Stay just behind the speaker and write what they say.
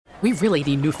We really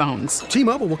need new phones.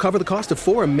 T-Mobile will cover the cost of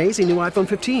 4 amazing new iPhone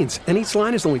 15s, and each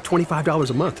line is only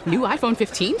 $25 a month. New iPhone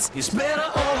 15s? It's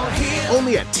better over here.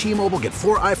 Only at T-Mobile, get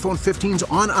 4 iPhone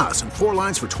 15s on us and 4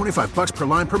 lines for $25 per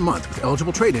line per month with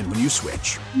eligible trade-in when you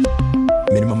switch.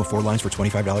 Minimum of 4 lines for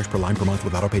 $25 per line per month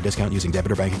with autopay discount using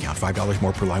debit or bank account. $5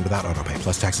 more per line without autopay,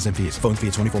 plus taxes and fees. Phone fee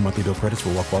at 24 monthly bill credits for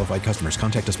well-qualified customers.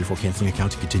 Contact us before canceling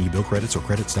account to continue bill credits or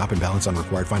credit stop and balance on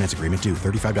required finance agreement due.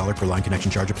 $35 per line connection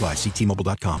charge applies. See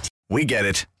T-Mobile.com. We get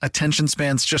it. Attention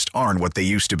spans just aren't what they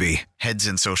used to be. Heads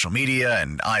in social media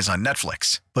and eyes on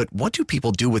Netflix. But what do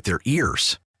people do with their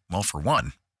ears? Well, for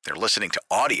one, they're listening to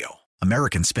audio.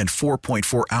 Americans spend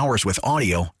 4.4 hours with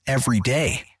audio every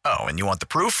day. Oh, and you want the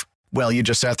proof? Well, you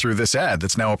just sat through this ad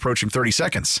that's now approaching 30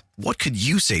 seconds. What could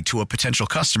you say to a potential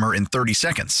customer in 30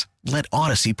 seconds? Let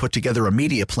Odyssey put together a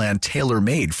media plan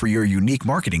tailor-made for your unique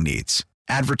marketing needs.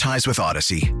 Advertise with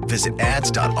Odyssey. Visit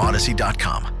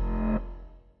ads.odyssey.com.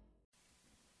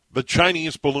 The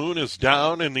Chinese balloon is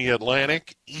down in the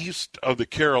Atlantic, east of the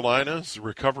Carolinas.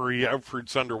 Recovery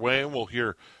efforts underway. We'll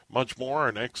hear much more.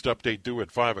 Our next update due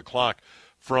at 5 o'clock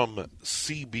from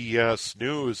CBS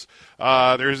News.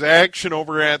 There's action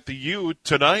over at the U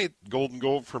tonight. Golden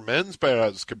Goal for men's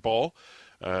basketball.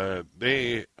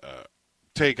 They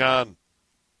take on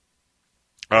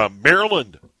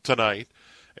Maryland tonight.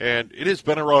 And it has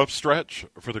been a rough stretch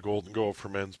for the Golden Gopher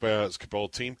men's basketball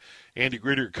team. Andy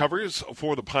Grieder covers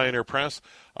for the Pioneer Press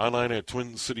online at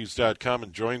TwinCities.com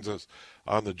and joins us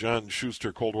on the John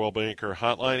Schuster Coldwell Banker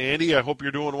hotline. Andy, I hope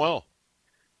you're doing well.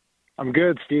 I'm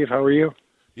good, Steve. How are you?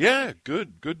 Yeah,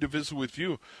 good. Good to visit with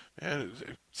you. Man,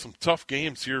 some tough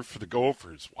games here for the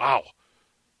Gophers. Wow.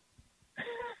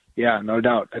 Yeah, no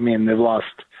doubt. I mean, they've lost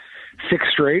 6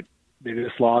 straight. They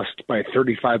just lost by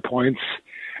 35 points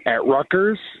at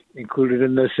Rutgers, included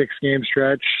in the 6-game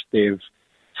stretch. They've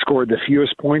scored the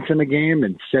fewest points in a game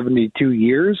in 72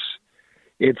 years.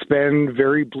 It's been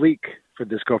very bleak for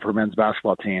this Gopher men's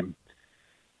basketball team.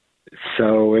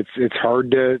 So it's hard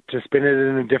to spin it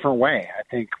in a different way. I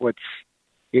think what's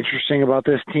interesting about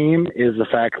this team is the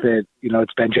fact that,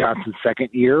 it's Ben Johnson's second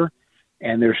year,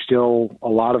 and there's still a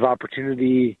lot of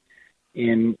opportunity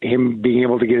in him being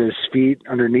able to get his feet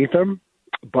underneath him.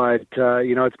 But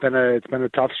it's been a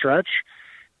tough stretch,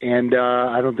 and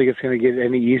I don't think it's going to get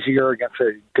any easier against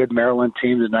a good Maryland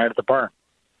team tonight at the Barn.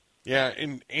 Yeah,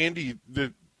 and Andy,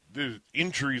 the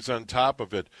injuries on top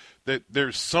of it, that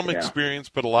there's some experience,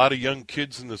 but a lot of young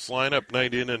kids in this lineup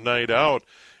night in and night out,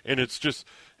 and it's just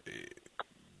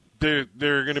there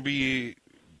are going to be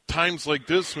times like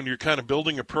this when you're kind of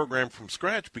building a program from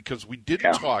scratch, because we did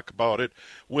talk about it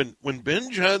when Ben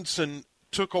Johnson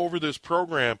took over this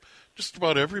program. Just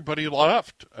about everybody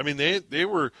left. I mean, they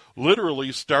were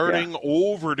literally starting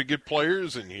over to get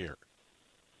players in here.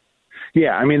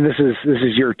 Yeah, I mean, this is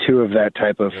year 2 of that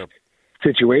type of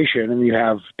situation, and you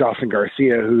have Dawson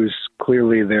Garcia, who's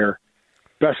clearly their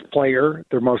best player,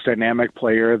 their most dynamic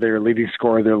player, their leading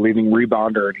scorer, their leading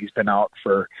rebounder, and he's been out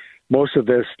for most of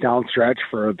this down stretch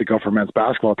for the Gopher men's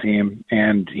basketball team,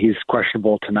 and he's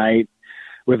questionable tonight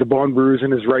with a bone bruise in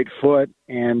his right foot.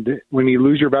 And when you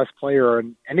lose your best player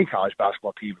on any college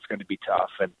basketball team, it's going to be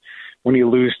tough. And when you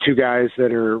lose 2 guys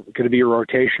that are going to be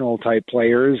rotational type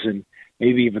players and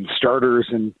maybe even starters,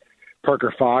 and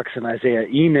Parker Fox and Isaiah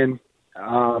Enan,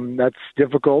 that's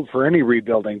difficult for any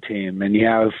rebuilding team. And you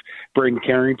have Braden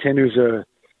Carrington, who's a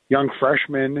young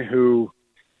freshman who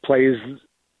plays,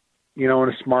 in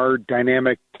a smart,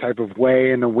 dynamic type of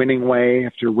way, in a winning way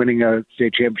after winning a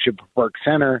state championship at Park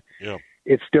Center. Yeah.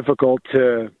 It's difficult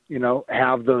to,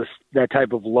 have that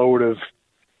type of load of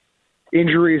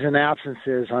injuries and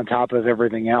absences on top of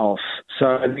everything else. So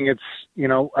I think it's,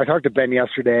 I talked to Ben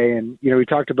yesterday, and, we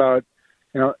talked about,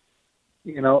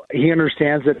 he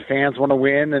understands that fans want to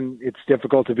win and it's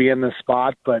difficult to be in this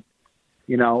spot, but,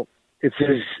 it's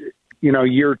his,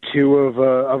 year 2 of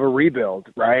a rebuild,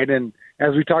 right? And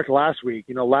as we talked last week,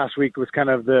 last week was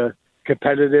kind of the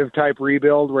competitive type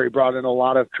rebuild where he brought in a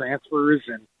lot of transfers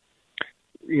and,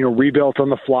 rebuilt on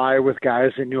the fly with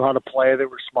guys that knew how to play, that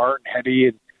were smart and heady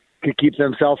and could keep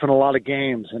themselves in a lot of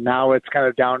games. And now it's kind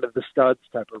of down to the studs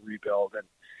type of rebuild. And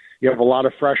you have a lot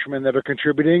of freshmen that are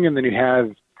contributing, and then you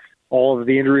have all of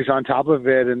the injuries on top of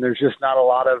it, and there's just not a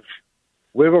lot of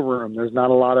wiggle room. There's not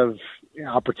a lot of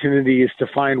opportunities to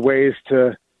find ways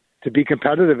to be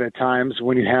competitive at times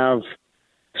when you have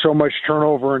so much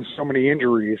turnover and so many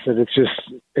injuries that it's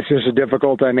just a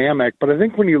difficult dynamic. But I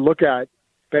think when you look at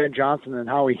Ben Johnson and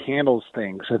how he handles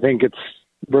things, I think it's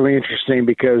really interesting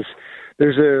because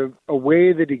there's a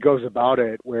way that he goes about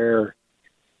it where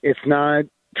it's not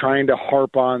trying to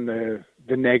harp on the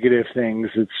the negative things.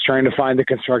 It's trying to find the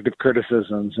constructive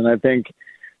criticisms. And I think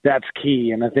that's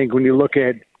key. And I think when you look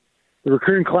at the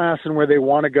recruiting class and where they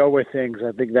want to go with things,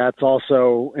 I think that's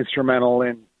also instrumental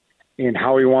in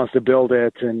how he wants to build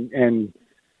it and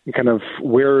kind of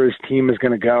where his team is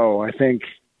going to go. I think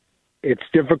it's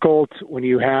difficult when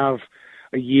you have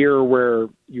a year where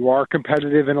you are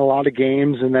competitive in a lot of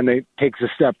games and then it takes a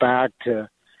step back to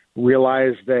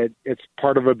realize that it's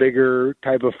part of a bigger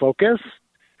type of focus.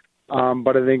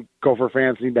 But I think Gopher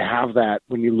fans need to have that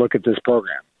when you look at this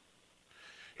program.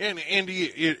 And, Andy,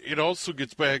 it also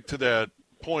gets back to that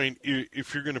point.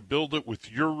 If you're going to build it with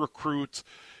your recruits,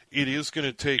 it is going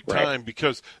to take time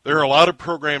because there are a lot of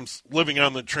programs living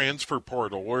on the transfer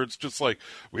portal where it's just like,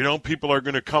 we know people are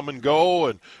going to come and go,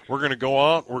 and we're going to go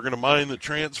out, we're going to mine the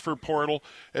transfer portal.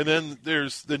 And then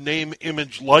there's the name,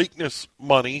 image, likeness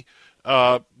money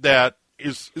that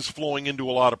is flowing into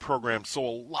a lot of programs. So a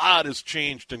lot has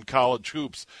changed in college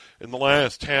hoops in the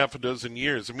last half a dozen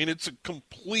years. I mean, it's a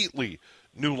completely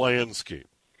new landscape.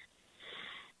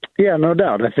 Yeah, no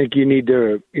doubt. I think you need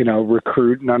to,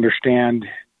 recruit and understand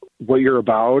what you're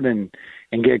about and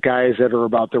get guys that are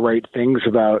about the right things,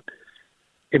 about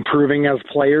improving as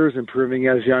players, improving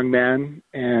as young men,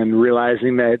 and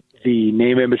realizing that the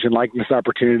name, image, and likeness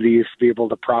opportunities to be able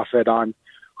to profit on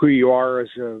who you are as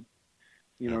a,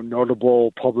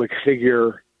 notable public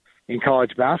figure in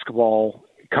college basketball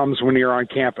comes when you're on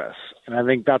campus. And I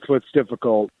think that's what's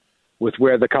difficult with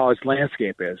where the college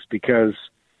landscape is, because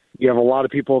you have a lot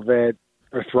of people that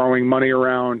are throwing money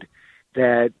around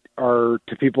that are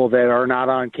to people that are not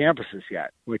on campuses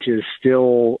yet, which is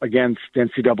still against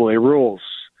NCAA rules.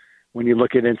 When you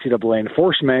look at NCAA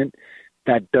enforcement,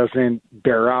 that doesn't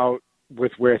bear out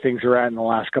with where things are at in the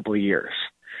last couple of years.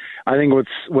 I think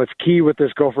what's key with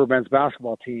this Gopher men's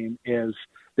basketball team is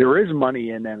there is money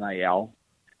in NIL.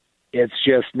 It's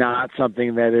just not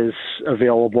something that is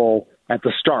available at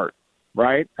the start,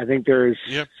 right? I think there's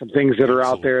some things that are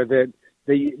out there that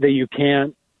you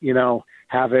can't,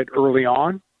 have it early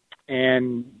on,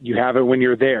 and you have it when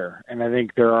you're there. And I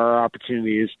think there are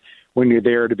opportunities when you're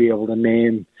there to be able to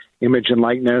name, image, and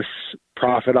likeness,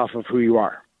 profit off of who you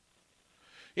are.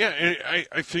 Yeah, and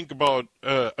I think about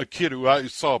a kid who I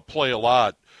saw play a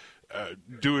lot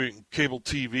doing cable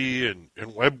TV and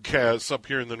webcasts up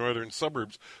here in the northern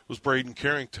suburbs was Braden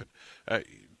Carrington.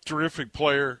 Terrific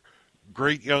player,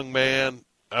 great young man,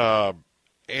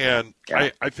 and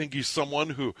I think he's someone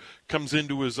who comes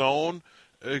into his own,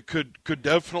 could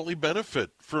definitely benefit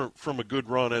from a good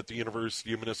run at the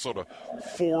University of Minnesota,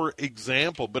 for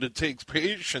example. But it takes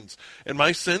patience, and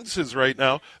my sense is right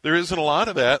now there isn't a lot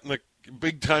of that in the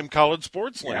big-time college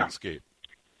sports landscape.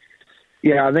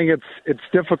 Yeah, I think it's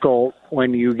difficult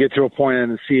when you get to a point in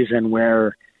the season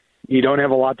where you don't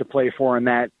have a lot to play for in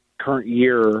that current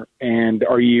year, and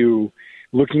are you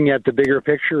looking at the bigger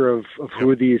picture of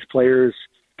who these players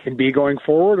can be going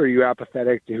forward, or are you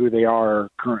apathetic to who they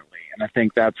are currently? And I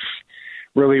think that's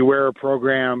really where a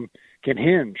program can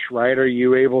hinge, right? Are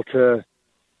you able to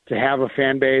have a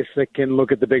fan base that can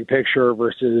look at the big picture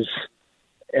versus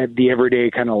at the everyday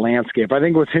kind of landscape? I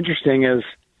think what's interesting is,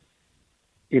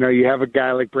 you have a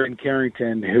guy like Braden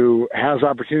Carrington who has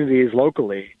opportunities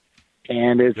locally,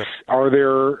 and are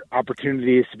there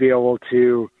opportunities to be able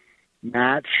to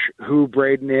match who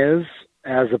Braden is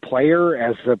as a player,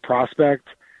 as a prospect,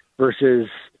 versus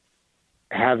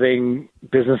having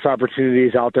business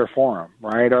opportunities out there for him,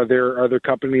 right? Are there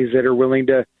companies that are willing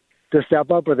to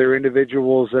step up? Are there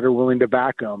individuals that are willing to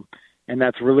back them? And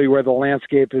that's really where the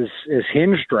landscape is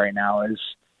hinged right now, is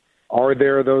are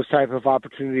there those type of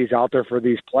opportunities out there for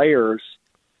these players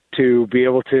to be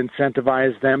able to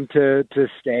incentivize them to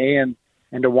stay and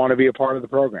to want to be a part of the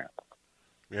program?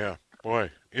 Yeah,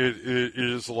 boy, it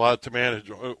is a lot to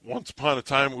manage. Once upon a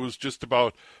time, it was just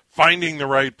about finding the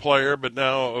right player, but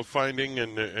now finding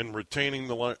and retaining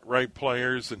the right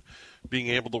players and being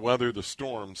able to weather the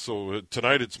storm. So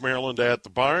tonight it's Maryland at the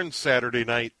Barn, Saturday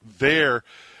night there.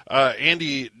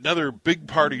 Andy, another big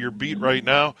part of your beat right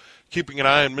now, keeping an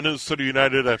eye on Minnesota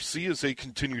United FC as they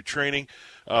continue training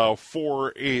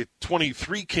for a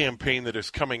 23 campaign that is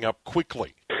coming up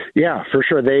quickly. Yeah, for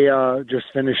sure. They just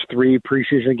finished 3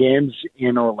 preseason games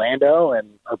in Orlando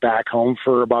and are back home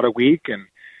for about a week, and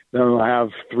then we'll have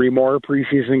 3 more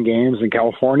preseason games in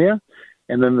California,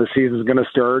 and then the season's going to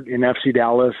start in FC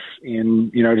Dallas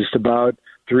in just about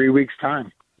 3 weeks'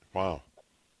 time. Wow.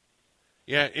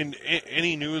 Yeah, and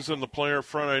any news on the player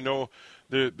front? I know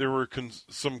there were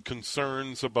some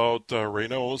concerns about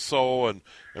Reynoso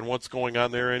and what's going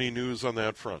on there. Any news on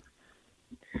that front?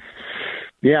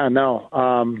 Yeah,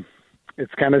 no.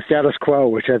 it's kind of status quo,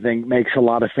 which I think makes a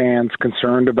lot of fans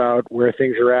concerned about where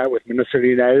things are at with Minnesota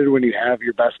United when you have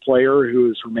your best player who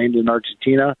has remained in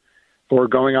Argentina for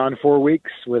going on 4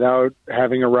 weeks without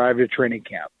having arrived at training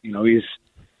camp. You know,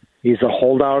 he's a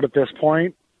holdout at this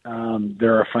point.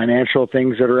 There are financial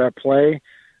things that are at play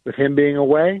with him being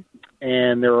away,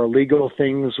 and there are legal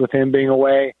things with him being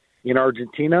away in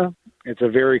Argentina. It's a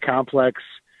very complex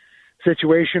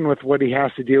situation with what he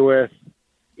has to deal with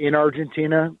in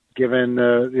Argentina, given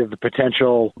the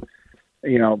potential,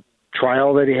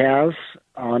 trial that he has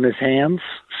on his hands.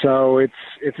 So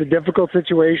it's a difficult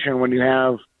situation when you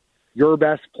have your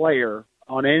best player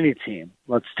on any team.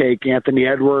 Let's take Anthony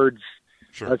Edwards.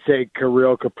 Sure. Let's take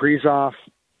Kirill Kaprizov.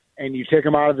 And you take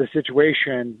him out of the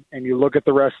situation and you look at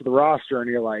the rest of the roster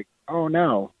and you're like, oh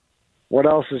no, what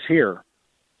else is here?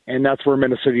 And that's where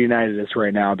Minnesota United is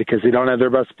right now, because they don't have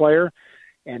their best player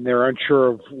and they're unsure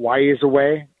of why he's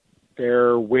away.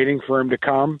 They're waiting for him to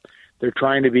come. They're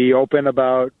trying to be open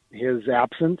about his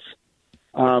absence,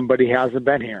 but he hasn't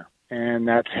been here, and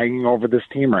that's hanging over this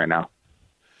team right now.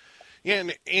 Yeah,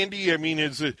 and Andy, I mean,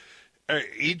 is it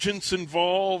agents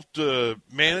involved,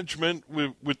 management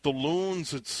with the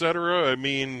Loons, et cetera? I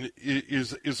mean,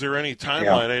 is there any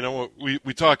timeline? Yeah. I know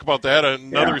we talk about that.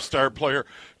 Another star player,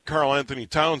 Karl Anthony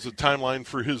Towns, a timeline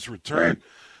for his return. Right.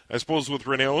 I suppose with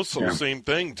Reynoso, same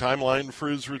thing, timeline for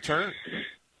his return.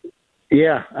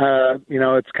 Yeah,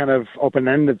 it's kind of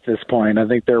open-ended at this point. I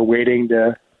think they're waiting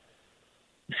to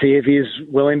see if he's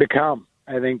willing to come.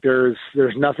 I think there's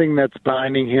nothing that's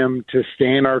binding him to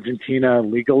stay in Argentina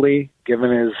legally,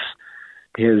 given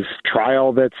his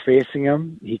trial that's facing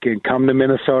him. He can come to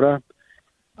Minnesota.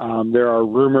 There are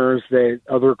rumors that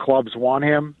other clubs want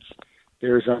him.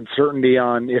 There's uncertainty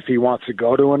on if he wants to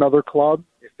go to another club,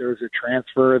 if there's a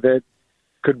transfer that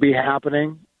could be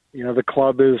happening. You know, the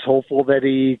club is hopeful that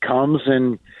he comes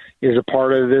and is a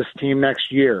part of this team next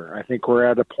year. I think we're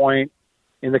at a point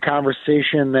in the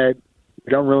conversation that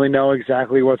we don't really know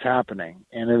exactly what's happening.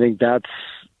 And I think that's,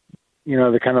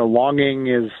 the kind of longing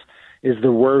is the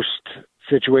worst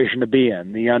situation to be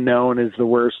in. The unknown is the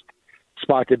worst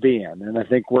spot to be in. And I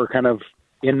think we're kind of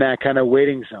in that kind of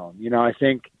waiting zone. I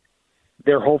think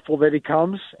they're hopeful that he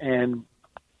comes, and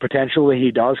potentially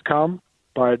he does come,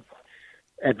 but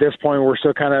at this point, we're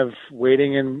still kind of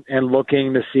waiting and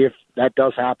looking to see if that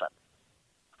does happen.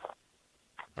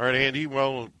 All right, Andy.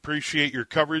 Well, appreciate your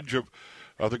coverage of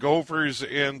the Gophers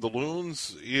and the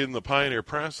Loons in the Pioneer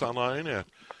Press online at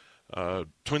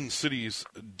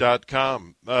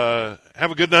twincities.com.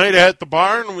 Have a good night at the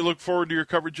barn, and we look forward to your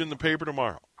coverage in the paper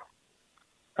tomorrow.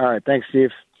 All right. Thanks,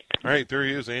 Steve. All right, there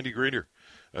he is, Andy Greder.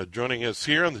 Joining us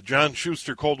here on the John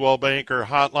Schuster Coldwell Banker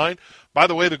Hotline. By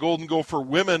the way, the Golden Gopher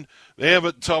women, they have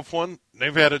a tough one.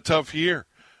 They've had a tough year.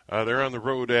 They're on the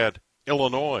road at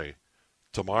Illinois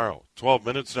tomorrow. 12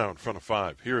 minutes now in front of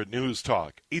 5 here at News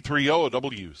Talk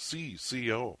 830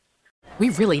 WCCO. We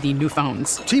really need new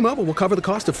phones. T-Mobile will cover the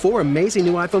cost of 4 amazing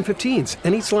new iPhone 15s,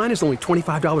 and each line is only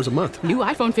 $25 a month. New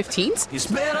iPhone 15s? It's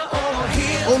better over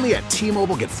here. Only at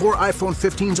T-Mobile, get 4 iPhone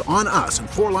 15s on us and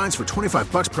 4 lines for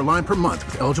 $25 per line per month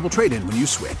with eligible trade-in when you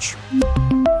switch.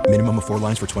 Minimum of 4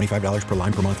 lines for $25 per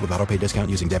line per month with auto-pay discount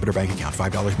using debit or bank account.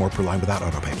 $5 more per line without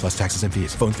auto-pay, plus taxes and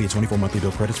fees. Phone fee at 24 monthly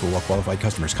bill credits for well-qualified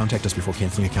customers. Contact us before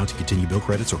canceling account to continue bill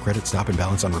credits or credit stop and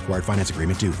balance on required finance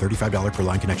agreement due. $35 per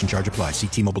line connection charge applies. See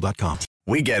T-Mobile.com.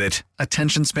 We get it.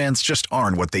 Attention spans just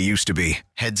aren't what they used to be.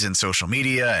 Heads in social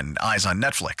media and eyes on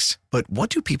Netflix. But what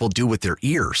do people do with their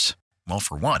ears? Well,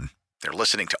 for one, they're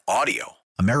listening to audio.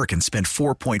 Americans spend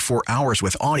 4.4 hours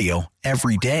with audio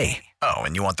every day. Oh,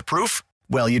 and you want the proof?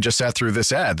 Well, you just sat through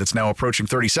this ad that's now approaching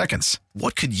 30 seconds.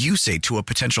 What could you say to a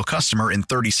potential customer in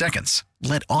 30 seconds?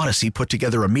 Let Odyssey put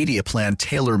together a media plan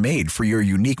tailor-made for your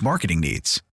unique marketing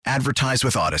needs. Advertise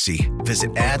with Odyssey.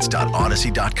 Visit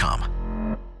ads.odyssey.com.